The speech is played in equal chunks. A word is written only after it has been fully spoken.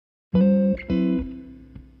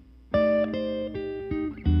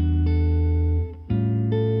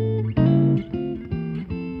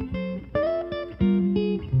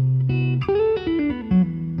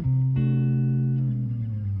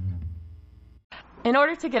in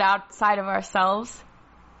order to get outside of ourselves,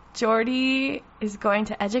 Jordy is going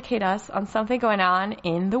to educate us on something going on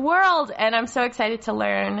in the world. And I'm so excited to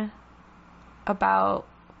learn about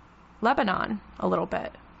Lebanon a little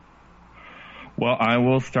bit. Well, I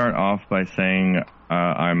will start off by saying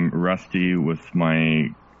I'm rusty with my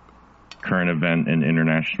current event in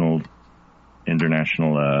international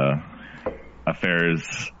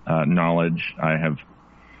affairs knowledge. I have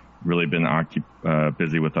really been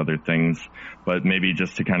busy with other things, but maybe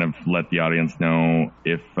just to kind of let the audience know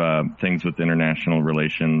if things with international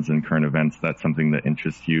relations and current events, that's something that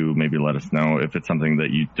interests you, maybe let us know. If it's something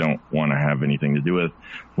that you don't want to have anything to do with,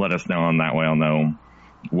 let us know, and that way I'll know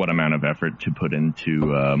what amount of effort to put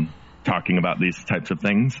into talking about these types of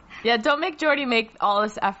things. Yeah, don't make Jordy make all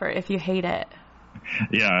this effort if you hate it.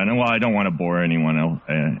 Yeah, and well, I don't want to bore anyone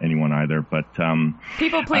either, but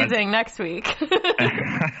people pleasing next week.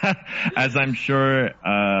 As I'm sure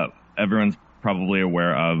everyone's probably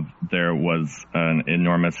aware of, there was an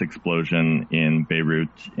enormous explosion in Beirut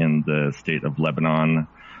in the state of Lebanon.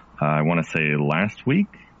 I want to say last week.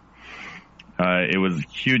 It was a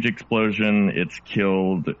huge explosion. It's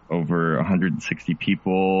killed over 160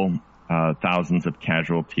 people, thousands of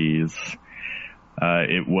casualties.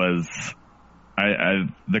 It was.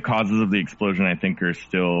 The causes of the explosion, I think, are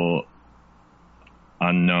still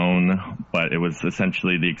unknown, but it was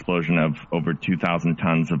essentially the explosion of over 2,000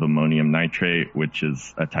 tons of ammonium nitrate, which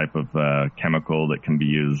is a type of chemical that can be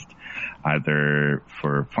used either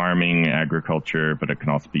for farming, agriculture, but it can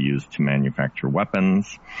also be used to manufacture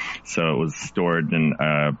weapons. So it was stored in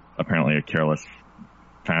apparently a careless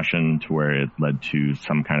fashion to where it led to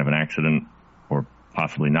some kind of an accident, or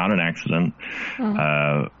possibly not an accident,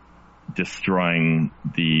 destroying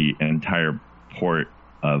the entire port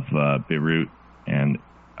of Beirut, and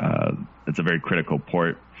it's a very critical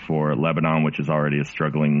port for Lebanon, which is already a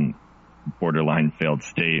struggling, borderline failed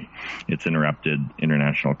state. It's interrupted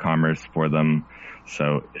international commerce for them,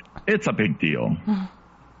 so it's a big deal.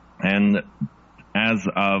 And as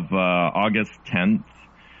of August 10th,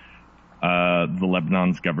 the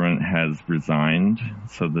Lebanon's government has resigned,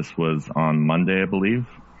 so this was on Monday, I believe.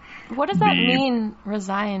 What does that mean,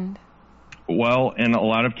 resigned? Well, in a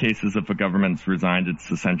lot of cases, if a government's resigned,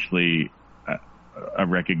 it's essentially a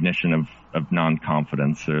recognition of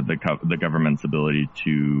non-confidence, or the government's ability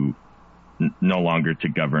to no longer to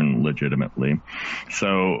govern legitimately.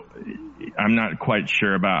 So I'm not quite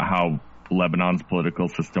sure about how Lebanon's political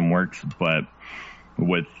system works, but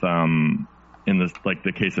with in this, like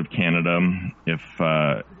the case of Canada, if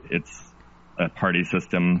it's a party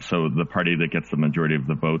system, so the party that gets the majority of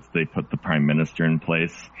the votes, they put the prime minister in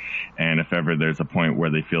place. And if ever there's a point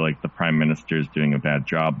where they feel like the prime minister is doing a bad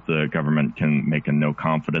job, the government can make a no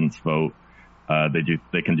confidence vote.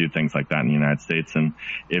 They can do things like that in the United States. And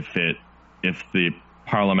if the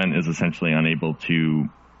parliament is essentially unable to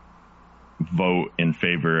vote in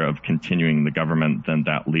favor of continuing the government, then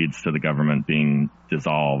that leads to the government being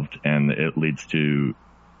dissolved, and it leads to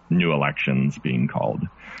new elections being called.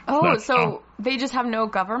 So they just have no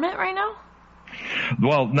government right now?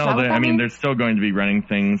 Well, no, they're still going to be running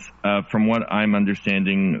things. From what I'm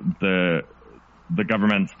understanding, the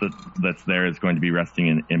government that's there is going to be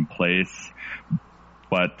resting in place,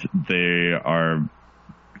 but they're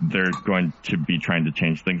going to be trying to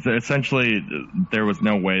change things. Essentially, there was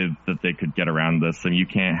no way that they could get around this, and you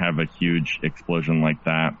can't have a huge explosion like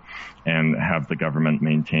that and have the government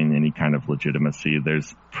maintain any kind of legitimacy.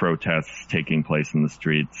 There's protests taking place in the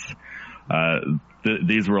streets.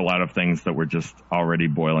 These were a lot of things that were just already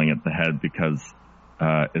boiling at the head because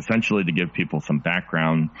essentially, to give people some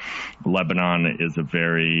background, Lebanon is a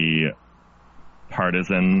very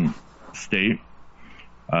partisan state.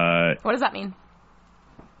 What does that mean?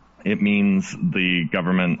 It means the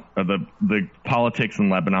government, the politics in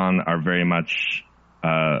Lebanon are very much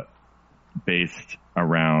based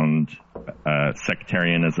around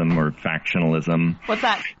sectarianism or factionalism. What's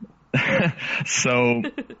that? So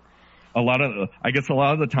a lot of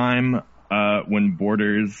the time when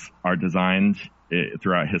borders are designed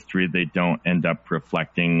throughout history, they don't end up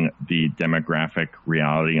reflecting the demographic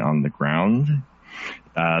reality on the ground.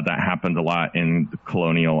 That happened a lot in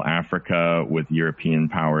colonial Africa with European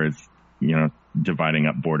powers, dividing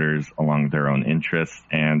up borders along their own interests.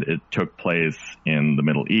 And it took place in the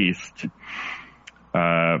Middle East.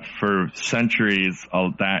 For centuries,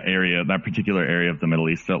 that particular area of the Middle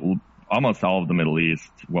East, almost all of the Middle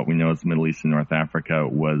East, what we know as the Middle East and North Africa,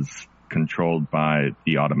 was controlled by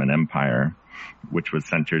the Ottoman Empire, which was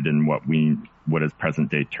centered in what is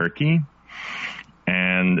present-day Turkey.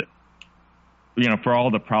 And for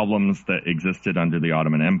all the problems that existed under the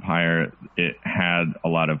Ottoman Empire, it had a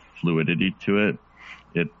lot of fluidity to it.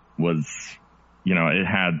 it was, it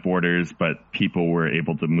had borders, but people were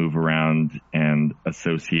able to move around and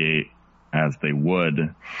associate as they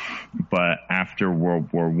would. But after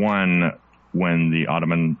World War I, when the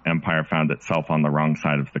Ottoman Empire found itself on the wrong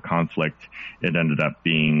side of the conflict, it ended up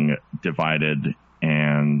being divided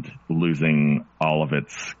and losing all of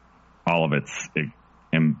its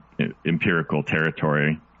imperial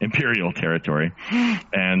territory.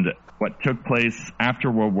 And what took place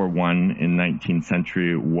after World War I in 19th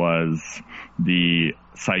century was the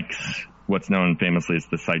what's known famously as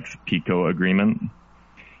the Sykes-Picot Agreement.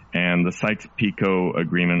 And the Sykes-Picot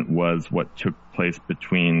Agreement was what took place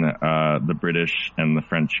between the British and the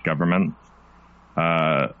French government.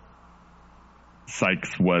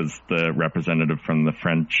 Sykes was the representative from the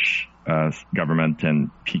French government,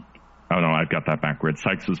 and oh no, I've got that backwards.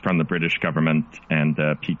 Sykes was from the British government, and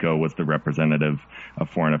Picot was the representative of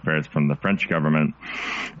foreign affairs from the French government.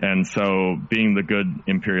 And so, being the good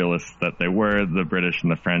imperialists that they were, the British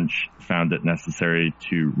and the French found it necessary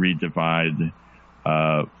to redivide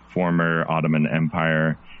former Ottoman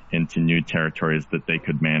Empire into new territories that they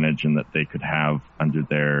could manage and that they could have under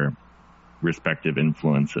their respective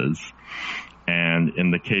influences. And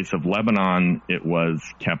in the case of Lebanon, it was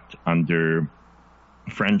kept under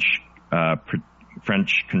French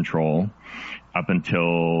control up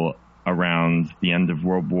until around the end of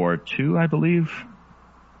World War II, I believe.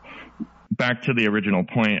 Back to the original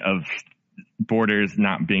point of borders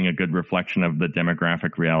not being a good reflection of the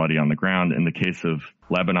demographic reality on the ground. In the case of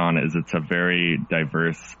Lebanon, it's a very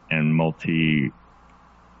diverse and multicultural,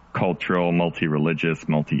 multi-religious,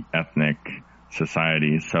 multi-ethnic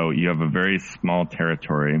society. So you have a very small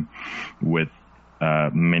territory with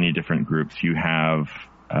many different groups. You have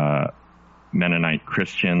Mennonite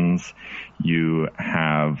Christians, you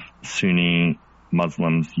have Sunni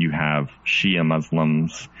Muslims, you have Shia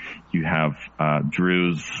Muslims, you have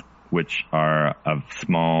Druze, which are a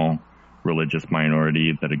small religious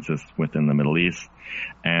minority that exists within the Middle East.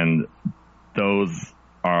 And those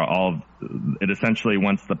are all, it essentially,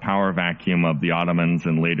 once the power vacuum of the Ottomans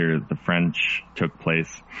and later the French took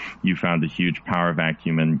place, you found a huge power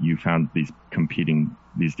vacuum, and you found these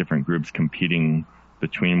different groups competing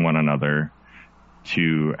between one another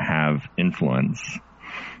to have influence.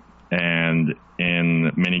 And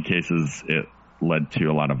in many cases, it led to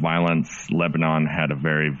a lot of violence. Lebanon had a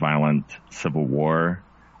very violent civil war,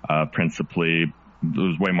 principally, it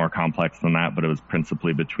was way more complex than that, but it was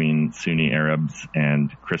principally between Sunni Arabs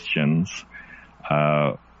and Christians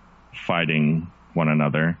fighting one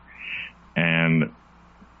another. And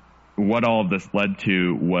what all of this led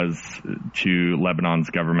to was to Lebanon's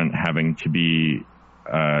government having to be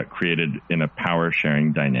created in a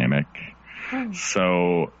power-sharing dynamic.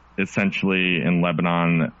 So essentially in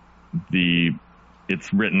Lebanon,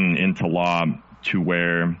 it's written into law to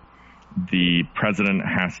where the president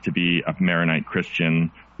has to be a Maronite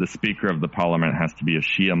Christian, the Speaker of the Parliament has to be a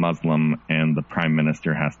Shia Muslim, and the Prime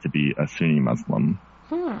Minister has to be a Sunni Muslim.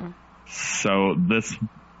 So this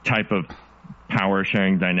type of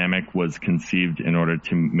power-sharing dynamic was conceived in order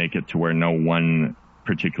to make it to where no one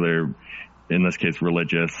particular, in this case,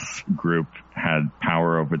 religious group had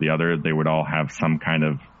power over the other. They would all have some kind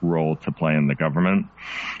of role to play in the government.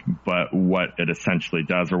 But what it essentially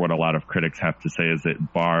does, or what a lot of critics have to say, is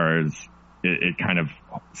it kind of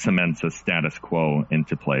cements a status quo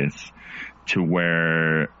into place to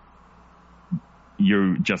where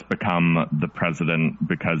you just become the president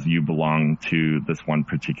because you belong to this one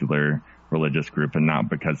particular religious group and not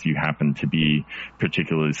because you happen to be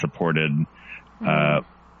particularly supported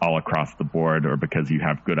all across the board or because you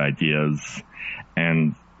have good ideas.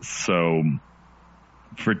 And so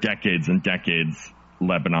for decades and decades,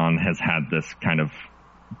 Lebanon has had this kind of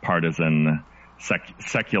partisan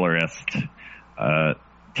secularist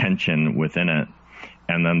tension within it.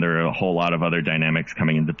 And then there are a whole lot of other dynamics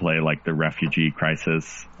coming into play, like the refugee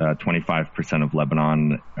crisis. 25% of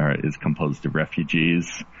Lebanon is composed of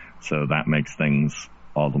refugees, so that makes things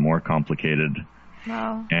all the more complicated.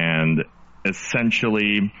 Wow. And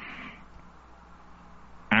essentially,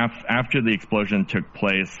 after the explosion took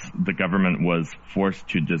place, the government was forced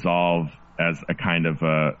to dissolve as a kind of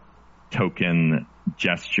a token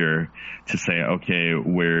gesture to say, okay,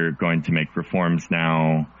 we're going to make reforms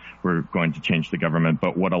now, we're going to change the government.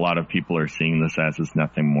 But what a lot of people are seeing this as is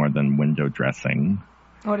nothing more than window dressing.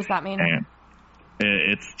 What does that mean? And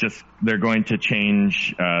it's just, they're going to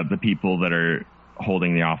change the people that are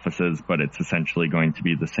holding the offices, but it's essentially going to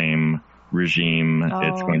be the same regime.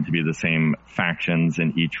 It's going to be the same factions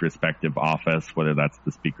in each respective office, whether that's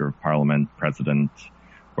the Speaker of Parliament, President,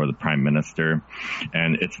 or the prime minister,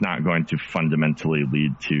 and it's not going to fundamentally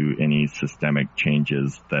lead to any systemic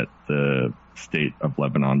changes that the state of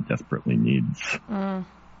Lebanon desperately needs.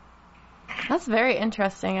 That's very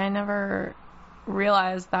interesting. I never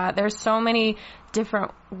realized that. There's so many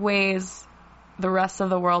different ways the rest of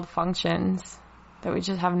the world functions that we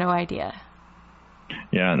just have no idea.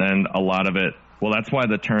 Yeah, and a lot of it, well, that's why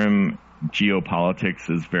the term geopolitics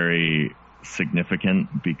is very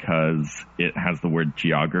significant, because it has the word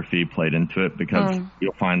geography played into it, because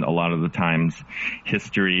you'll find a lot of the times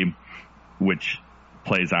history, which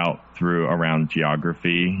plays out through around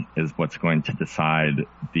geography, is what's going to decide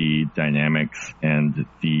the dynamics and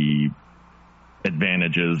the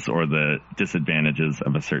advantages or the disadvantages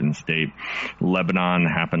of a certain state. Lebanon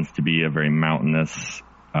happens to be a very mountainous,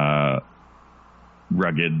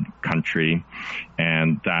 rugged country,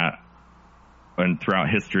 and throughout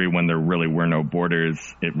history, when there really were no borders,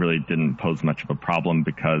 it really didn't pose much of a problem,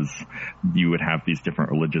 because you would have these different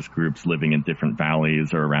religious groups living in different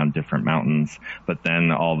valleys or around different mountains. But then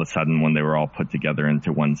all of a sudden, when they were all put together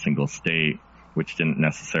into one single state, which didn't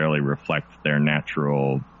necessarily reflect their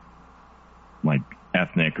natural, like,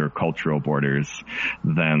 ethnic or cultural borders,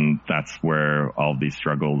 then that's where all these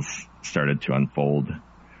struggles started to unfold.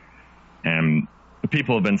 And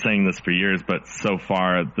people have been saying this for years, but so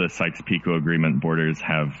far the Sykes-Picot Agreement borders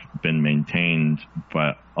have been maintained,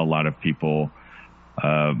 but a lot of people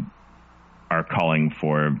are calling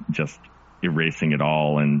for just erasing it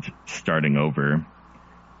all and starting over.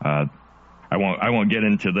 I won't get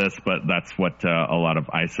into this, but that's what a lot of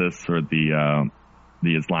ISIS, or the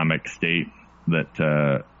Islamic State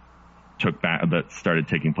that started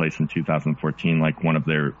taking place in 2014, like, one of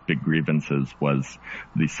their big grievances was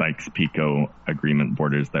the Sykes-Picot Agreement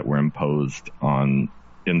borders that were imposed on,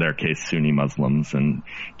 in their case, Sunni Muslims, and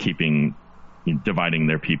dividing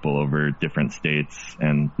their people over different states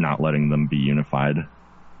and not letting them be unified.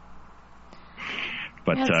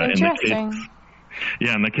 But in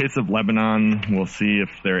the case of Lebanon, we'll see if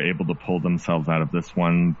they're able to pull themselves out of this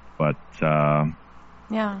one. But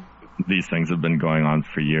these things have been going on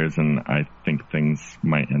for years, and I think things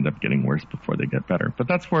might end up getting worse before they get better. But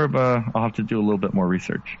that's where I'll have to do a little bit more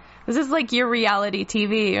research. This is like your reality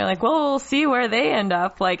TV. You're like, well, we'll see where they end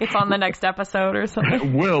up. Like, it's on the next episode or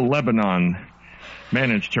something. Will Lebanon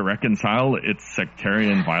manage to reconcile its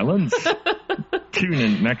sectarian violence? Tune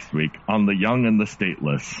in next week on The Young and the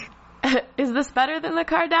Stateless. Is this better than the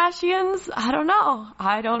Kardashians? I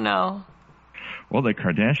don't know. Well, the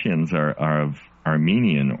Kardashians are of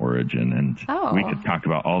Armenian origin, and we could talk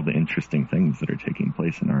about all the interesting things that are taking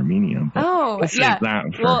place in Armenia. Let's save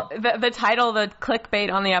that for... Well, the title, the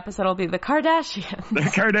clickbait on the episode will be The Kardashians. The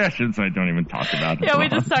Kardashians I don't even talk about. We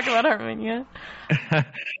just talk about Armenia.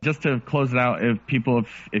 Just to close it out,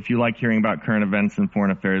 if you like hearing about current events and foreign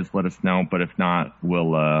affairs, let us know. But if not,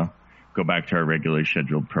 we'll go back to our regularly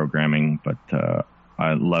scheduled programming. But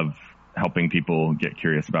I love helping people get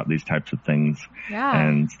curious about these types of things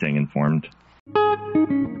and staying informed.